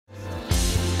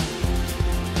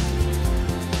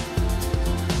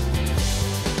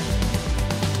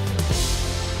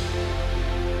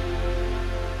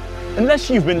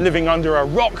Unless you've been living under a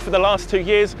rock for the last 2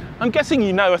 years, I'm guessing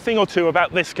you know a thing or two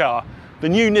about this car, the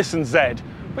new Nissan Z.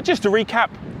 But just to recap,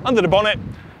 under the bonnet,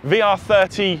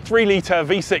 VR30 3-litre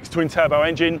V6 twin-turbo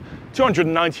engine,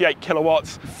 298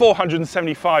 kilowatts,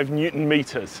 475 Newton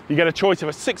meters. You get a choice of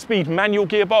a 6-speed manual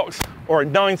gearbox or a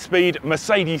 9-speed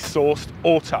Mercedes-sourced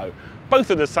auto. Both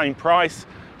are the same price,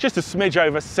 just a smidge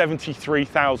over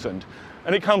 73,000.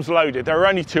 And it comes loaded. There are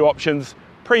only 2 options,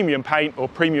 premium paint or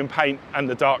premium paint and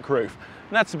the dark roof.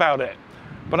 And that's about it.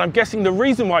 But I'm guessing the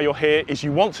reason why you're here is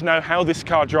you want to know how this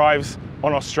car drives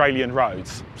on Australian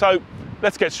roads. So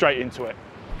let's get straight into it.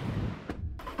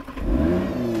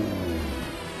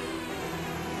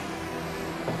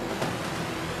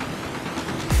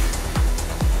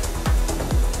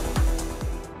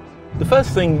 The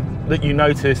first thing that you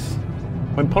notice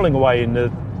when pulling away in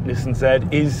the Nissan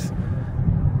Z is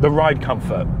the ride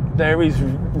comfort. There is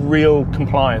real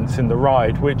compliance in the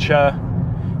ride, which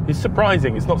is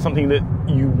surprising. It's not something that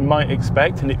you might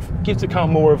expect, and it gives the car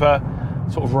more of a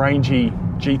sort of rangy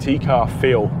GT car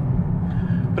feel.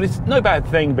 But it's no bad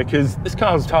thing, because this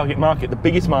car's target market, the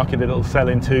biggest market that it'll sell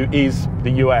into, is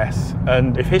the US.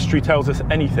 And if history tells us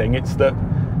anything, it's that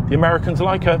the Americans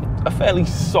like a fairly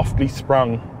softly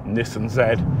sprung Nissan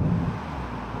Z.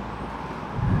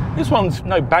 This one's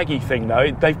no baggy thing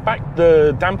though. They've backed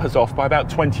the dampers off by about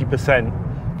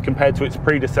 20% compared to its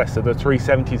predecessor, the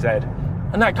 370Z.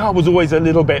 And that car was always a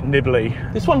little bit nibbly.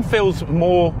 This one feels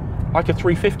more like a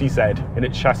 350Z in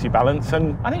its chassis balance,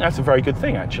 and I think that's a very good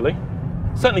thing actually.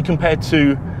 Certainly compared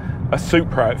to a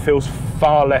Supra, it feels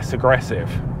far less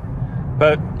aggressive.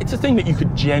 But it's a thing that you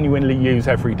could genuinely use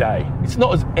every day. It's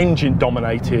not as engine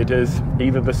dominated as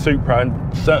either the Supra,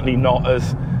 and certainly not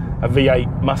as a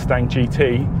V8 Mustang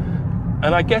GT.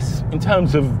 And I guess in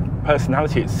terms of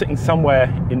personality, it's sitting somewhere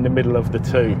in the middle of the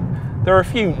two. There are a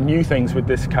few new things with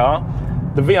this car.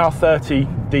 The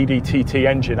VR30 DDTT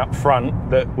engine up front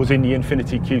that was in the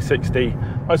Infiniti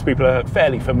Q60, most people are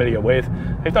fairly familiar with.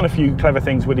 They've done a few clever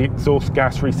things with the exhaust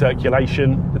gas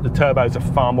recirculation, that the turbos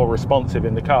are far more responsive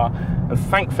in the car. And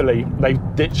thankfully, they've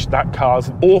ditched that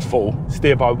car's awful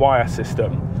steer-by-wire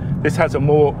system. This has a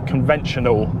more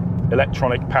conventional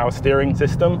electronic power steering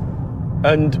system.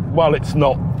 And while it's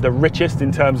not the richest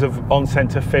in terms of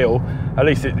on-center feel, at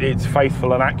least it's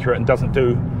faithful and accurate and doesn't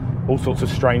do all sorts of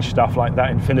strange stuff like that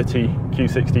Infiniti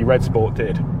Q60 Red Sport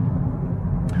did.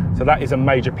 So that is a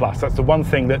major plus. That's the one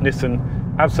thing that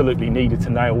Nissan absolutely needed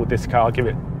to nail with this car, give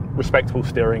it respectable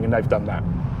steering, and they've done that.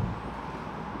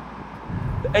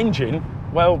 The engine,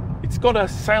 well, it's got a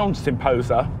sound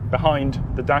symposer behind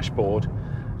the dashboard,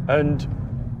 and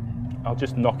I'll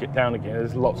just knock it down again,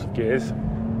 there's lots of gears.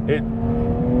 It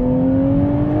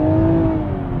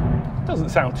doesn't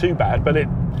sound too bad, but it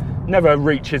never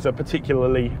reaches a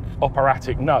particularly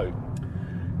operatic note.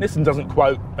 Nissan doesn't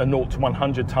quote a 0 to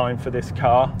 100 time for this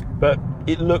car, but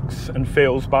it looks and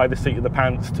feels by the seat of the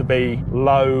pants to be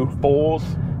low 4s.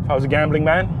 If I was a gambling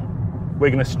man,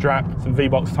 we're going to strap some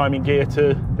V-Box timing gear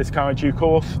to this car in due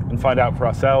course and find out for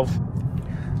ourselves.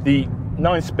 The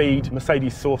 9-speed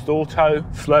Mercedes-sourced auto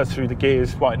slurs through the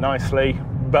gears quite nicely,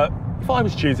 but if I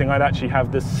was choosing, I'd actually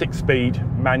have the 6-speed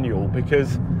manual,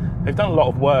 because they've done a lot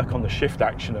of work on the shift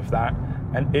action of that,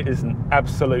 and it is an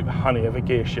absolute honey of a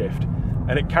gear shift.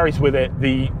 And it carries with it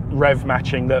the rev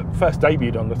matching that first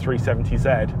debuted on the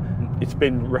 370Z. It's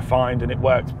been refined and it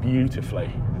works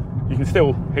beautifully. You can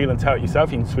still heel and toe it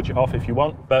yourself, you can switch it off if you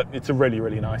want, but it's a really,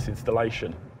 really nice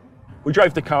installation. We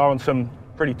drove the car on some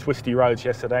pretty twisty roads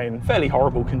yesterday in fairly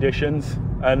horrible conditions,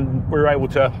 and we were able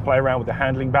to play around with the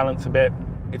handling balance a bit.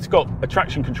 It's got a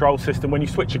traction control system. When you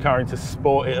switch your car into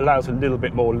sport, it allows a little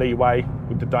bit more leeway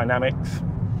with the dynamics.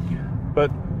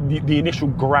 But the initial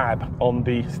grab on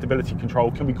the stability control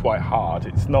can be quite hard.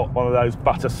 It's not one of those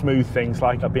butter smooth things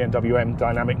like a BMW M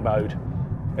dynamic mode.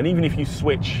 And even if you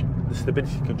switch the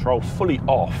stability control fully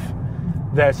off,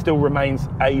 there still remains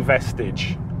a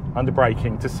vestige under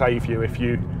braking to save you if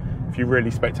you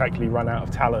really spectacularly run out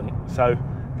of talent. So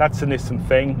that's a Nissan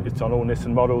thing. It's on all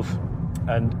Nissan models,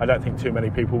 and I don't think too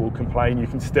many people will complain. You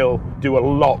can still do a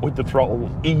lot with the throttle,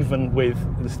 even with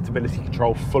the stability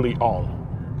control fully on.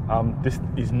 This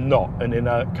is not an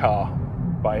inert car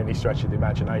by any stretch of the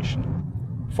imagination.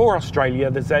 For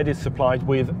Australia, the Z is supplied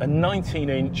with a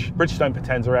 19-inch Bridgestone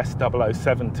Potenza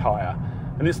S007 tyre.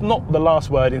 And it's not the last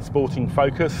word in sporting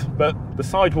focus, but the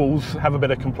sidewalls have a bit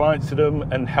of compliance to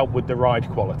them and help with the ride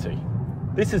quality.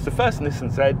 This is the first Nissan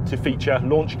Z to feature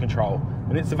launch control,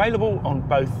 and it's available on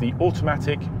both the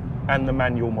automatic and the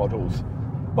manual models.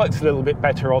 Works a little bit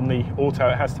better on the auto,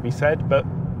 it has to be said, but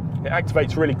it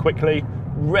activates really quickly,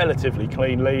 relatively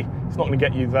cleanly. It's not going to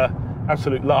get you the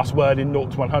absolute last word in 0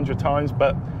 to 100 times,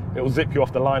 but it will zip you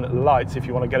off the line at the lights if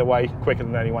you want to get away quicker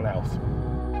than anyone else.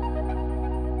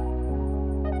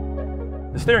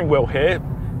 The steering wheel here,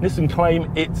 Nissan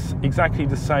claim it's exactly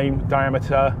the same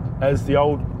diameter as the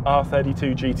old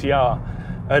R32 GTR,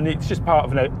 and it's just part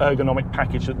of an ergonomic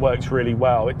package that works really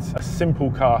well. It's a simple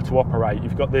car to operate.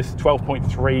 You've got this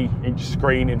 12.3-inch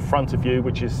screen in front of you,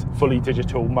 which is fully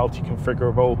digital,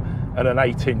 multi-configurable, and an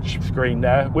 8-inch screen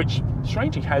there, which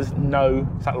strangely has no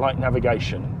satellite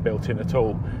navigation built in at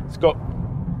all. It's got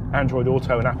Android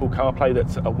Auto and Apple CarPlay,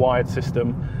 that's a wired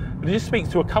system, but it just speaks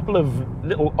to a couple of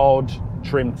little odd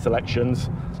trim selections.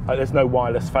 There's no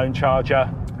wireless phone charger,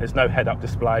 there's no head-up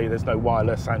display, there's no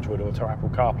wireless Android Auto, Apple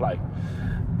CarPlay.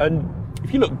 And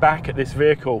if you look back at this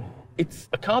vehicle, it's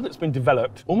a car that's been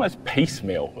developed almost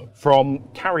piecemeal from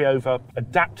carryover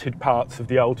adapted parts of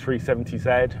the old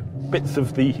 370Z, bits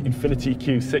of the Infiniti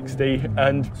Q60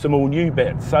 and some all new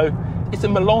bits. So it's a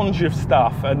melange of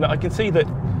stuff, and I can see that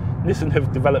Nissan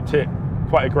have developed it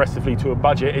quite aggressively to a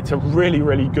budget. It's a really,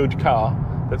 really good car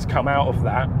that's come out of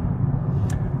that.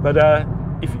 But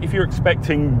if you're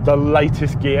expecting the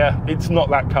latest gear, it's not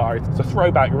that car. It's a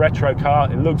throwback retro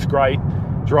car. It looks great,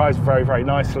 drives very, very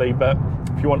nicely, but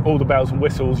if you want all the bells and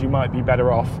whistles, you might be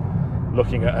better off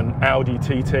looking at an Audi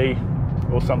TT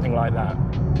or something like that.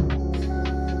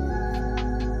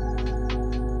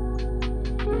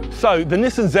 So the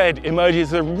Nissan Z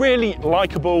emerges as a really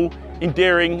likeable,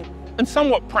 endearing and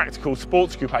somewhat practical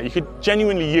sports coupe. You could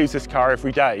genuinely use this car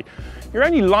every day. You're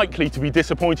only likely to be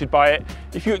disappointed by it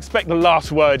if you expect the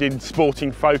last word in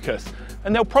sporting focus,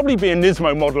 and there'll probably be a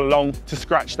Nismo model along to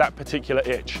scratch that particular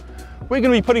itch. We're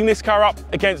going to be putting this car up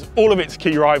against all of its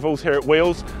key rivals here at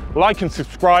Wheels. Like and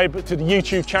subscribe to the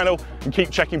YouTube channel and keep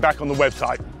checking back on the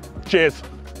website. Cheers.